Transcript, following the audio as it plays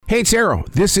Hey, it's Arrow.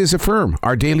 This is Affirm,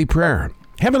 our daily prayer.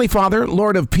 Heavenly Father,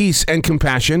 Lord of peace and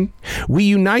compassion, we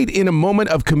unite in a moment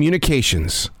of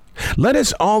communications. Let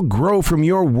us all grow from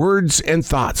your words and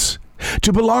thoughts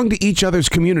to belong to each other's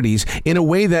communities in a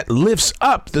way that lifts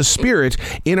up the spirit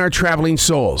in our traveling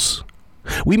souls.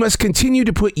 We must continue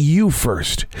to put you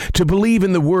first, to believe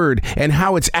in the word and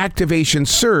how its activation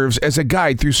serves as a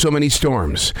guide through so many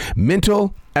storms,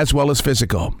 mental as well as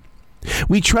physical.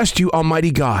 We trust you,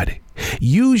 Almighty God.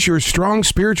 Use your strong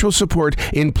spiritual support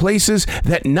in places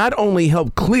that not only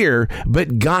help clear,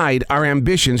 but guide our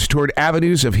ambitions toward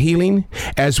avenues of healing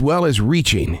as well as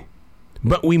reaching.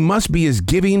 But we must be as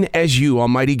giving as you,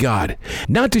 Almighty God,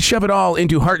 not to shove it all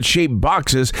into heart-shaped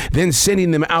boxes, then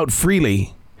sending them out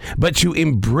freely, but to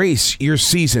embrace your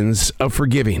seasons of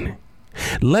forgiving.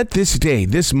 Let this day,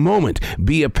 this moment,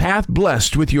 be a path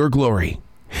blessed with your glory.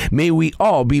 May we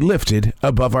all be lifted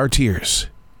above our tears.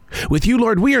 With you,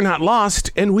 Lord, we are not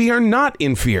lost, and we are not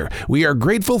in fear. We are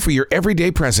grateful for your everyday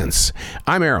presence.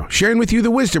 I'm Arrow, sharing with you the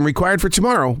wisdom required for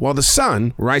tomorrow while the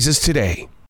sun rises today.